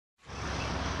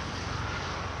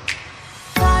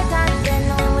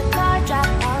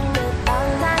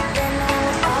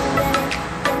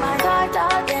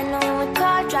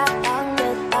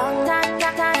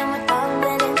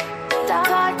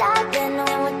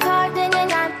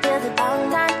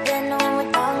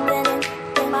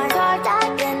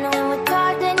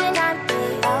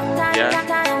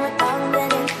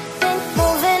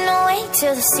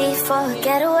the sea for a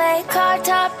getaway. Car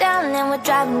top down and we're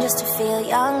driving just to feel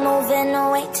young. Moving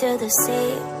away to the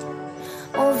sea,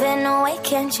 moving away,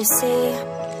 can't you see?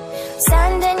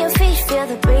 Sand in your feet, feel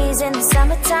the breeze in the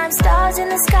summertime. Stars in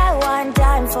the sky, one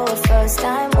dime for a first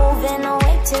time. Moving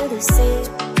away to the sea,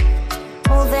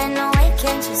 moving away,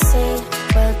 can't you see?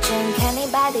 We'll drink honey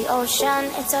by the ocean,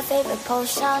 it's our favorite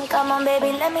potion. Come on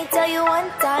baby, let me tell you one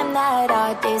time that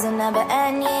our days will never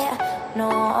end, yeah. No,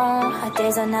 our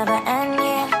days will never end,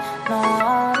 yeah. No.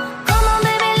 Come on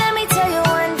baby, let me tell you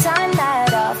one time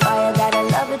that our fire got a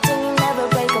love it till you never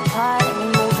break apart. And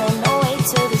we're moving away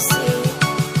to the sea,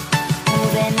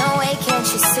 moving away, can't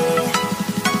you see?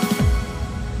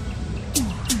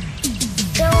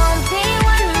 There won't be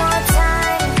one more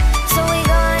time, so we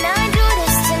gonna do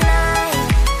this tonight.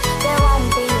 There won't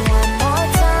be one more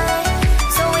time,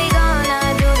 so we gonna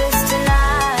do this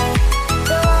tonight.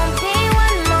 There won't be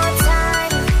one more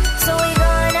time, so we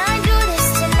gonna do this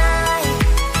tonight.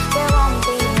 There won't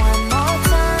be one more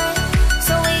time,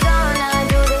 so we gonna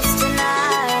do this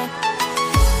tonight.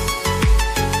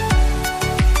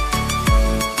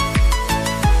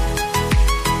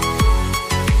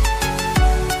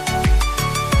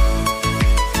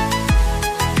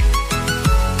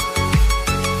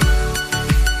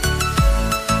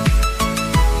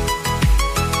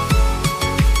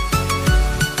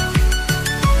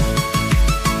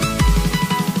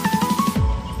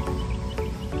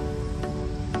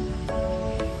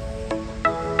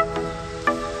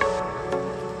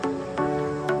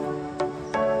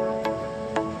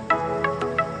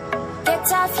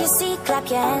 Get off your seat, clap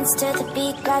your hands to the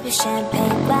beat. Grab your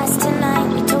champagne glass tonight.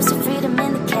 We toast to freedom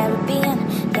in the Caribbean,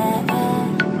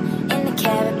 yeah. In the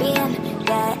Caribbean,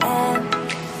 yeah.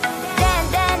 Dan,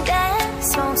 dan, dan,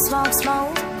 smoke, smoke,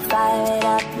 smoke. Fire it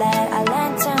up, let our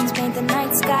lanterns paint the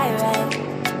night sky red.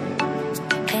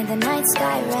 Paint the night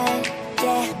sky red,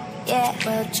 yeah, yeah.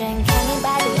 We'll drink honey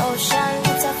by the ocean,